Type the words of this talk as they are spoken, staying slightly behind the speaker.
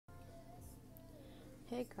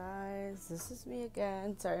Hey guys, this is me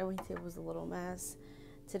again. Sorry, my table was a little mess.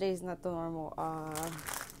 Today's not the normal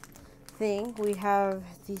thing. We have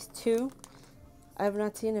these two. I have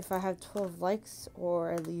not seen if I have 12 likes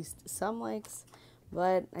or at least some likes,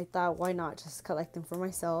 but I thought why not just collect them for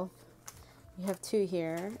myself. We have two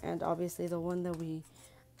here, and obviously the one that we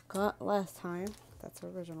got last time, that's the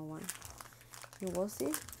original one. You will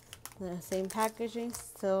see the same packaging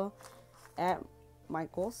still at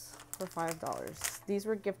Michael's for $5. These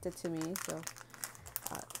were gifted to me, so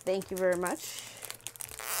thank you very much.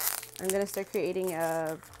 I'm gonna start creating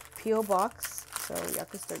a PO box, so y'all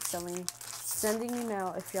can start sending me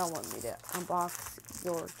mail if y'all want me to unbox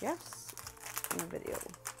your gifts in a video.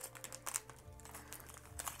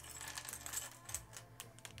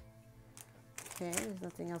 Okay, there's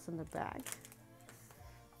nothing else in the bag.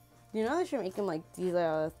 You know they should make them like these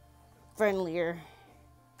friendlier.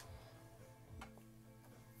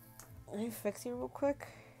 Let me fix you real quick.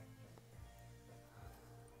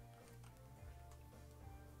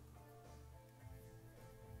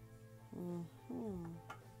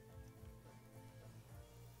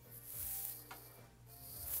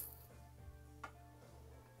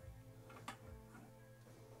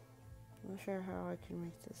 Not sure how I can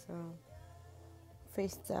make this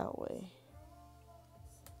face that way.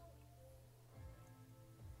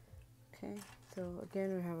 Okay, so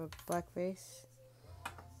again we have a black face.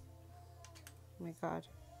 Oh my god.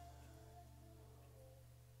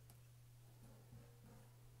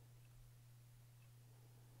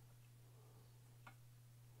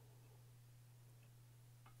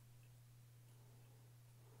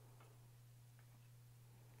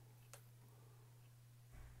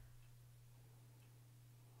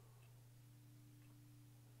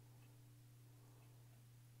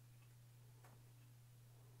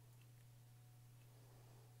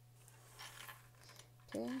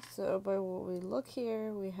 Okay, so by what we look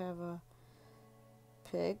here, we have a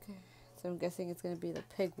pig. So I'm guessing it's going to be the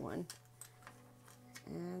pig one.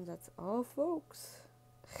 And that's all, folks.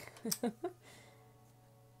 Okay,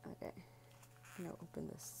 I'm going to open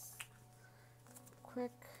this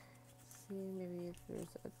quick. See maybe if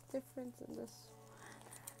there's a difference in this.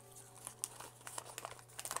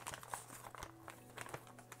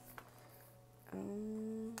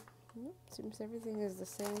 Nope, seems everything is the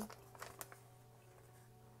same.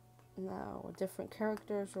 No different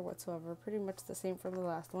characters or whatsoever. Pretty much the same from the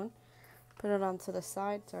last one. Put it onto the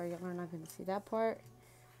side. Sorry, y'all are not going to see that part.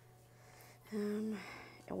 And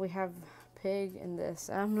we have pig in this.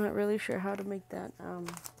 I'm not really sure how to make that.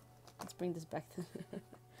 Let's bring this back to.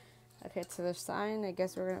 Okay, so the sign. I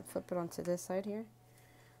guess we're gonna flip it onto this side here.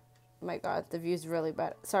 Oh my god, the view's really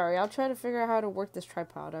bad. Sorry, I'll try to figure out how to work this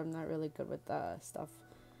tripod. I'm not really good with stuff,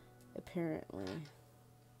 apparently.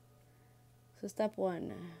 So step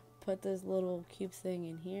one. Put this little cube thing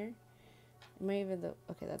in here. Am I even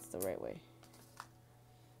okay, that's the right way.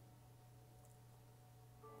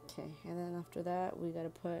 Okay, and then after that, we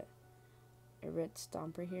gotta put a red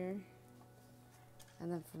stomper here.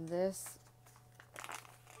 And then from this,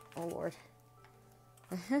 oh lord.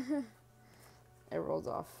 It rolls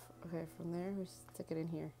off. Okay, from there, we stick it in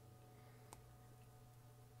here.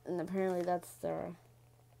 And apparently that's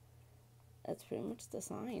pretty much the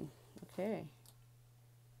sign. Okay.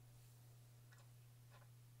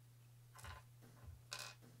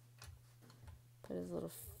 Put his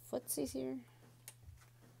little footsies here.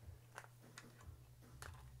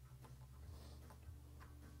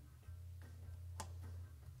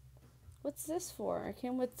 What's this for? I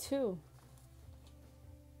came with two.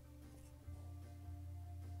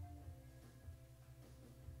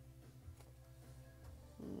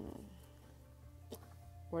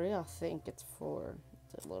 What do y'all think it's for?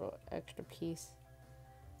 It's a little extra piece.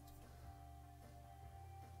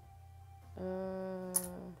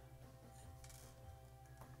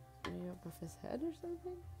 Maybe up with his head or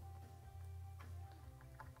something?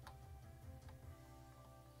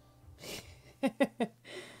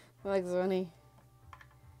 Like funny.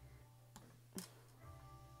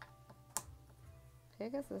 Okay, I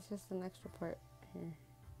guess that's just an extra part here.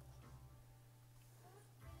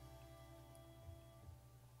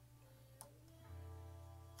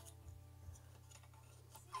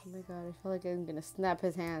 Oh my god, I feel like I'm gonna snap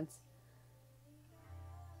his hands.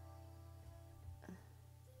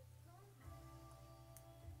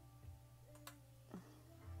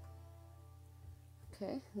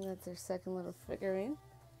 Okay, and that's our second little figurine.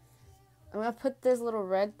 I'm gonna put this little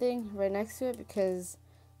red thing right next to it because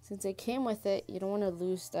since it came with it, you don't want to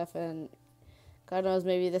lose stuff, and God knows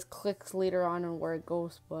maybe this clicks later on and where it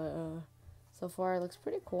goes, but so far it looks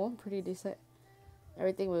pretty cool, pretty decent.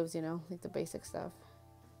 Everything moves, you know, like the basic stuff.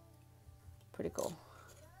 Pretty cool.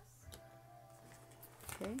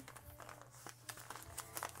 Okay.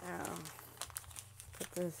 Now,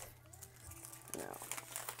 put this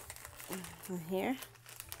in here.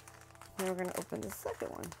 Then we're going to open the second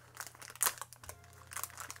one.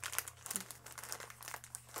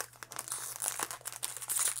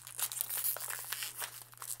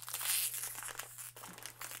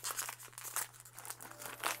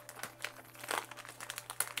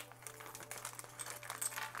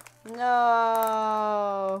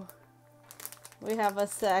 No, we have a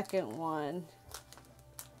second one.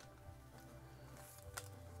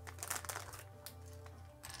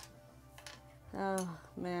 Oh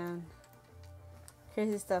man,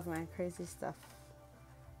 crazy stuff, man, crazy stuff.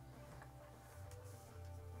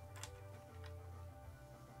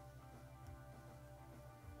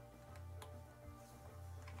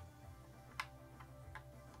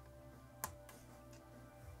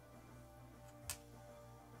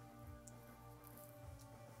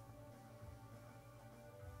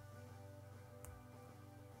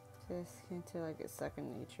 Just into like a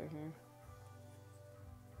second nature here.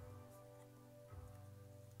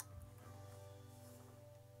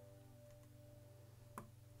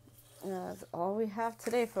 That's all we have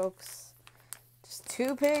today, folks. Just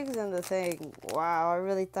 2 pigs and the thing. Wow, I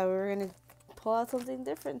really thought we were going to pull out something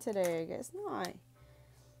different today. I guess not.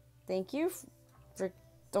 Thank you.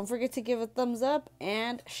 Don't forget to give a thumbs up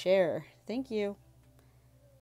and share. Thank you.